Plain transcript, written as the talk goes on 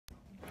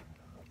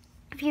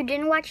if you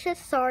didn't watch the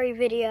sorry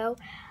video,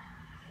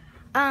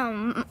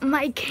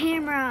 my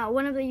camera,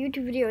 one of the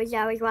YouTube videos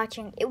I was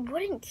watching, it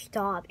wouldn't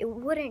stop. It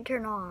wouldn't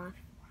turn off.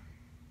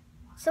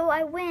 So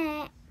I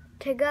went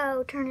to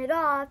go turn it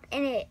off,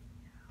 and it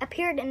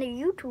appeared in the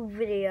YouTube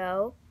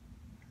video.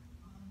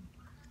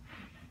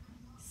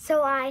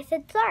 So I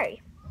said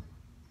sorry.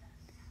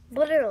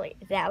 Literally,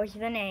 that was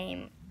the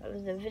name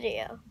of the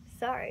video.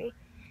 Sorry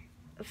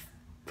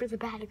for the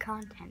bad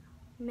content.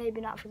 Maybe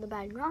not for the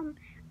bad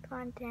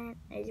content,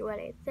 is what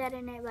it said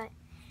in it, but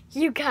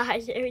you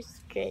guys, it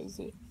was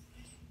crazy.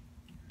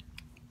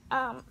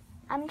 I'm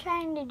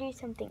trying to do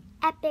something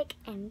epic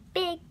and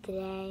big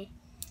today,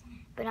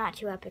 but not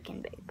too epic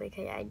and big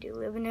because I do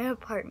live in an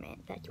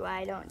apartment. That's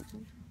why I don't.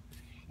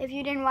 If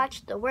you didn't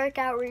watch the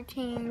workout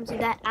routines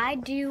that I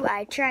do,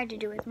 I try to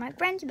do with my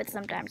friends, but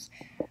sometimes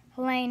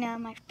Helena,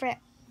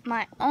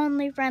 my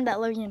only friend that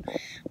lives in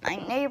my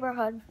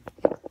neighborhood,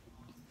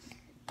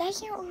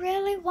 doesn't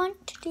really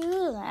want to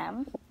do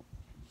them.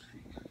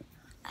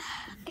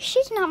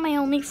 She's not my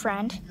only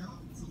friend.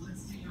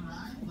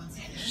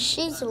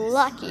 She's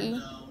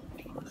lucky,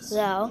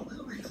 though,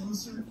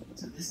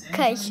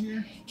 because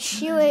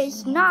she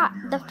was not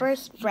the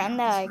first friend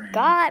that I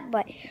got,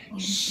 but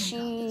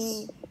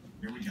she's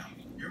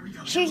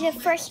the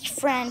first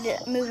friend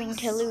moving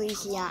to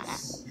Louisiana.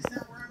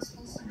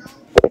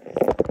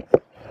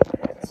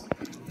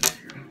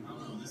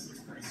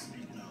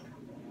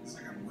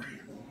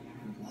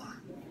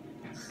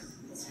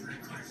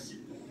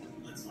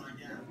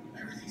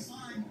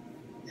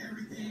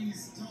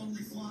 Everything's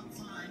totally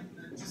fine.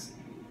 Just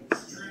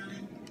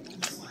drowning,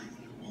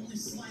 only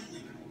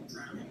slightly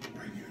drowning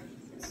right here.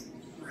 It's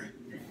great.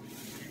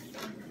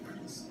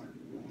 Arms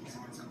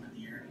up in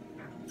the air.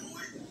 Do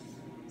it!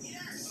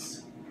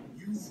 Yes!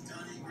 You've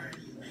done it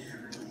already. You made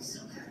everybody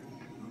so happy.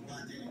 I'm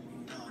glad that you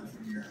moved on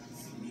from your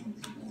feeding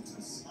people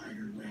to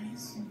spider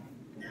ways.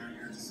 Now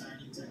you're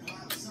deciding to go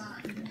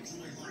outside and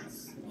enjoy life.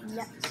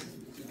 Yep.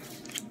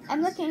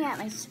 I'm looking at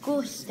my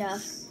school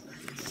stuff.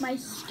 My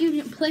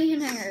student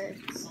planner.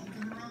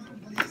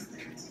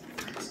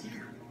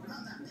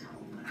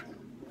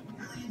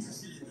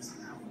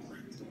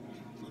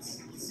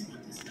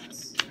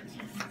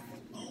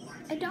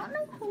 I don't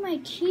know who my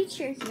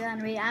teacher's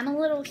gonna be. I'm a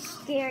little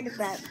scared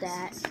about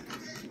that.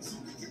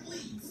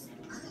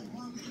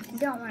 I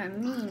don't want a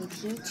mean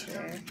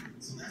teacher.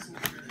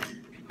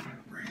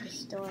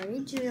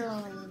 Story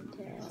drilling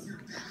tale.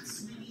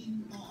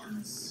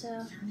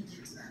 So,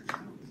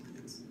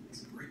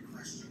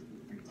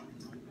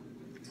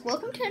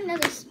 welcome to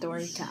another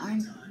story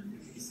time.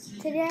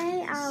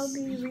 Today I'll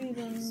be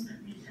reading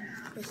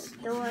the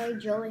story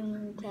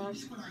Jolene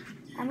tells.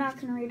 I'm not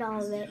going to read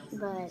all of it,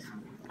 but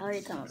I'll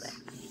read some of it.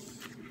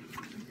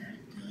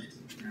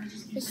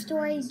 The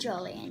story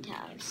Jolene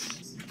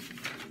tells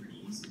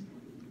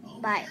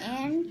by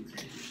Anne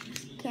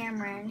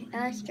Cameron,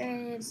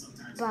 illustrated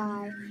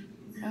by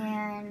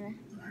Anne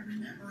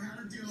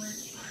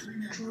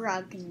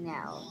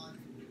Strugnell.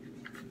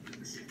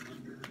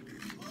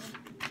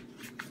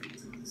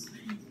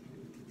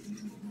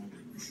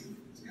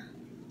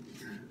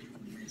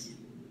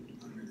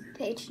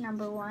 Page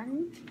number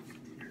 1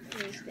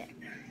 is there.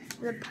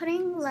 The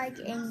pudding like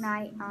a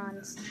night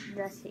on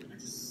the sea.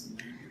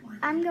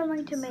 I'm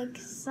going to make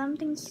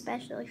something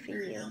special for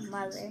you,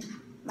 Mother,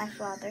 my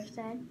father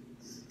said.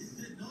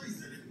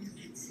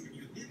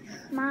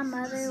 My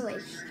mother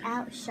was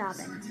out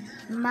shopping.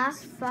 My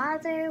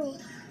father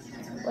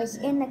was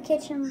in the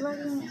kitchen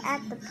looking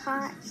at the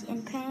pots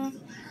and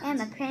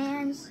the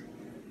pans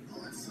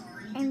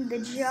and the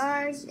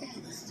jars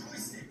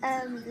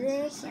of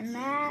this and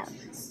that.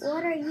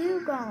 What are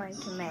you going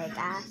to make?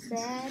 I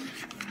said.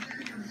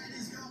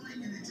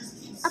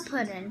 A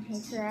pudding, he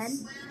said.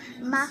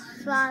 My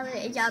father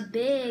is a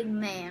big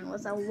man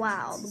with a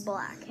wild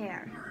black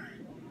hair.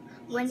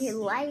 When he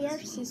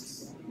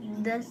laughs,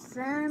 the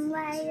sun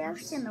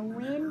laughs and the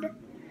window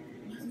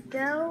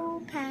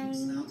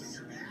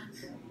panes.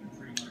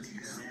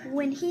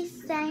 When he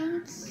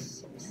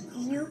sings,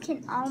 you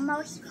can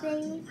almost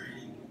see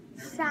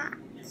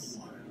socks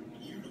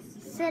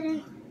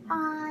sitting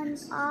on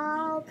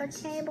all the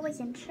tables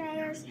and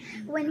chairs.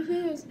 When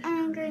he is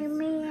angry,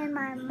 me and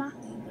my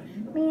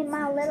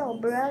little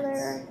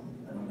brother,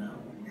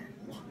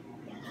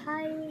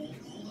 I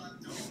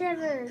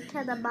shiver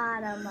to the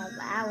bottom of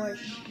our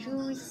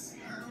shoes.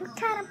 What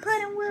kind of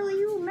pudding will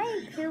you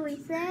make? Huey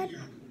said.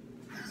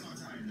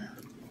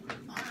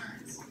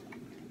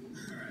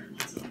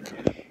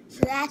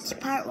 So that's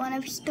part 1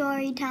 of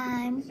story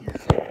time.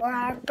 For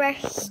our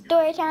first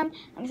story time,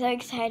 I'm so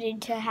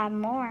excited to have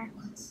more.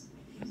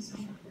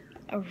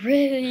 I'm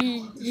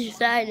really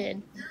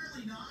excited.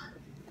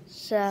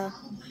 So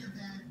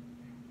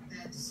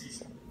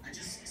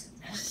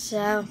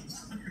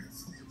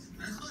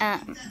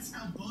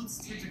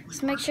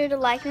make sure to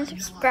like and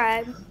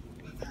subscribe.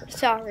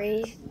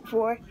 Sorry.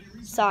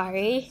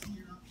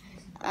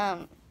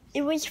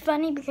 It was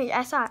funny because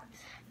I saw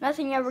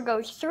nothing ever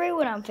goes through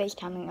when I'm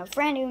FaceTiming a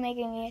friend who's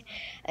making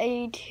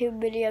a YouTube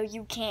video.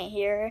 You can't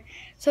hear.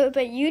 So if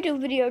a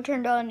YouTube video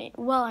turned on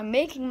while I'm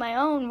making my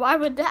own, why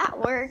would that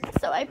work?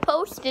 So I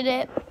posted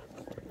it.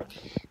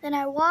 Then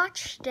I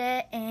watched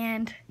it,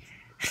 and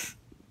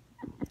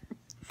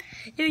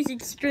it was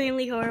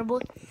extremely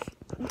horrible.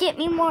 Get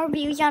me more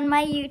views on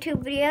my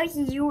YouTube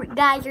videos. You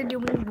guys are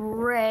doing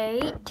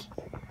great.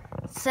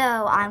 So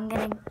I'm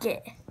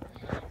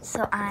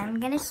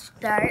gonna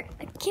start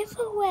a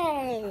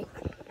giveaway.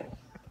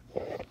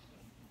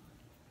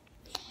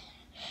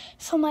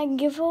 So my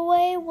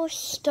giveaway will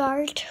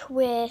start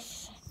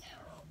with,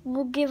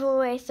 we'll give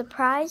away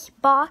surprise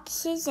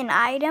boxes and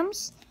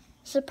items.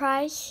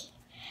 Surprise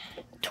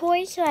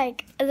toys,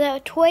 like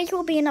the toys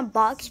will be in a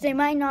box. They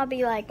might not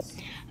be like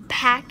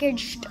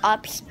packaged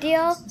up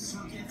still,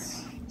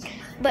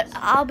 but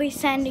I'll be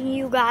sending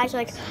you guys,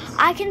 like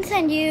I can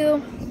send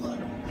you,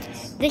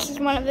 this is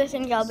one of the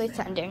things I'll be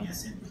sending.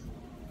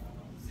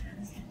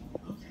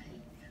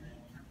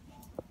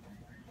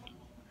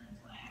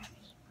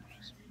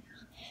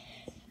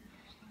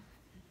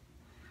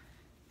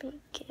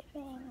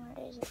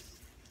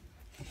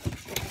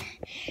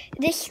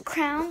 This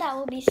crown that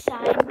will be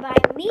signed by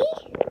me.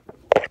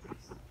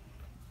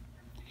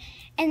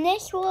 And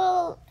this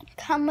will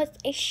come with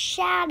a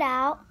shout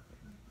out.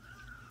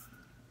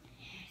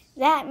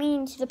 That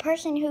means the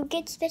person who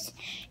gets this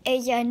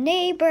is a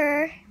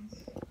neighbor.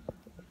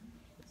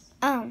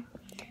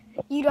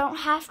 You don't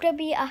have to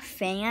be a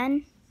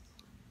fan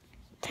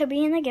to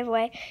be in the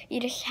giveaway.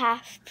 You just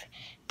have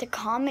to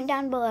comment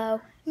down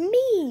below,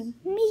 me.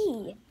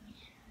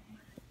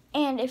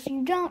 And if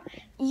you don't,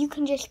 you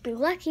can just be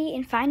lucky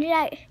and find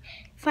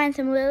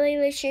some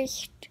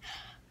Lilylicious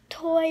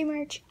toy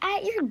merch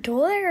at your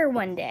door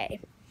one day.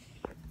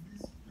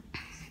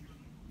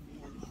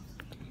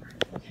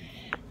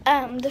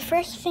 The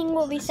first thing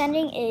we'll be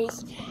sending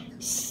is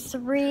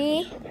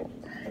 $3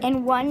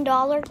 and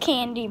 $1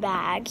 candy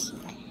bags,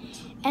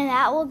 and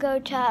that will go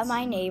to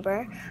my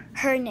neighbor.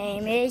 Her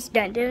name is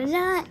Lily.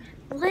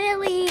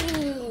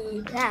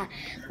 Yeah,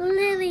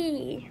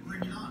 Lily.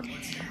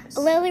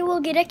 Lily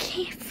will get a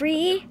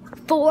free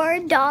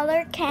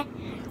 $4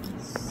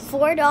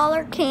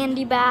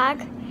 candy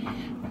bag,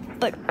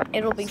 but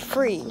it'll be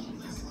free.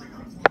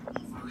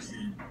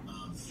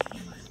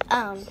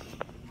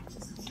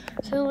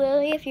 So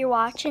Lily, if you're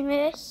watching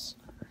this,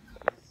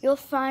 you'll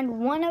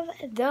find one of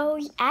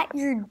those at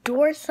your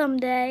door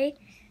someday.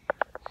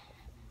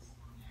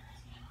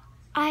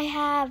 I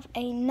have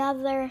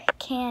another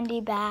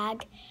candy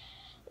bag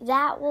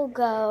that will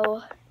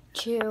go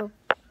to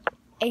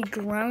a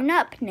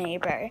grown-up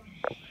neighbor.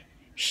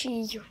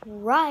 She's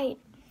right.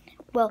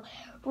 Well,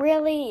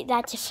 really,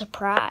 that's a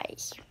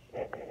surprise.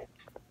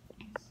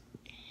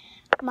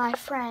 My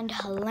friend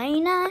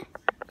Helena,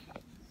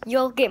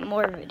 you'll get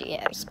more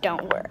videos,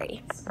 don't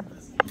worry.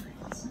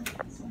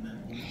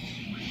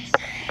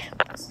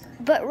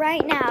 But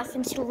right now,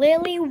 since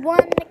Lily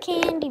won the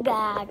candy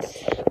bag,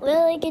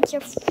 Lily gets a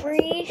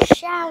free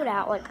shout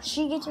out. Like,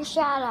 she gets a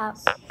shout out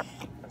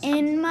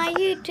in my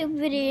YouTube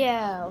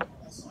video.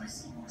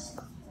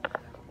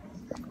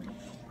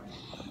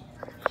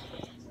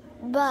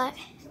 But,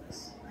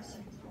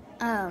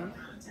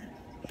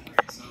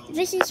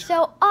 this is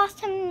so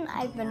awesome.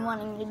 I've been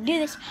wanting to do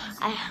this.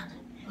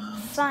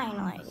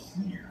 Finally.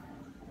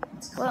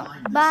 Well,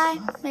 bye.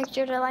 Make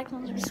sure to like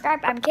and subscribe.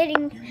 I'm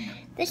kidding.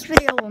 This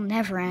video will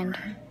never end.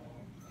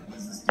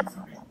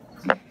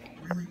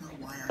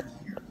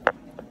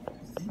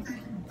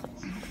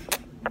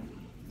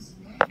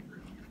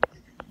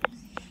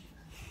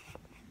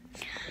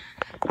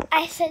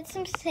 I said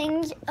some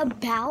things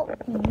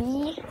about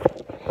me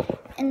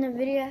in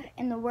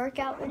the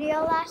workout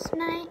video last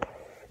night.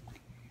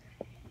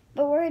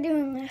 But we're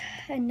doing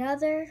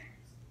another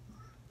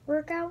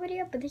workout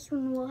video, but this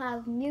one will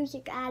have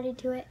music added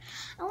to it.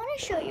 I want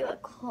to show you a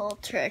cool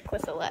trick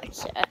with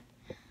Alexa.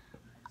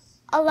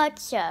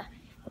 Alexa,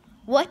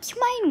 what's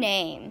my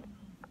name?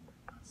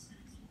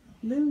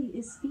 Lily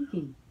is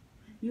speaking.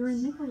 You're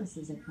in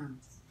Nicholas's account.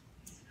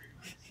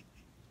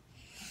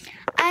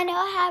 I know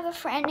I have a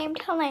friend named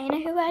Helena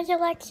who has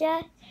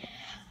Alexa.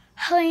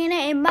 Helena,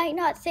 it might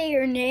not say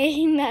your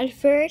name at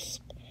first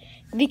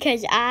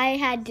because I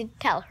had to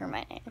tell her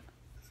my name.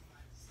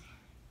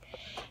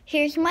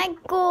 Here's my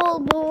goal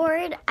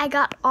board. I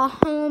got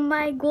all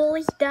my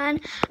goals done.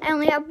 I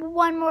only have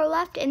one more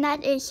left, and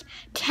that is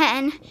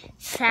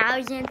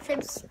 10,000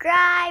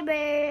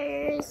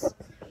 subscribers.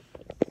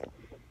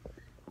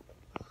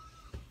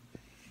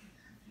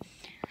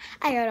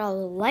 I got all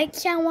the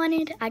likes I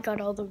wanted. I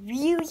got all the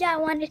views I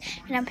wanted,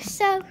 and I'm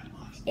so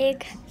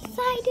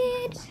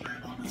excited.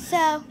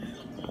 So,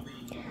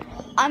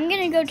 I'm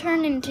gonna go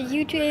turn into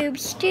YouTube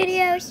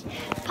Studios,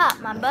 pop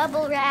my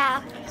bubble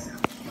wrap,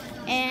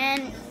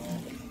 and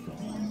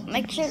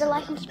make sure to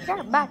like and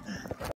subscribe. Bye.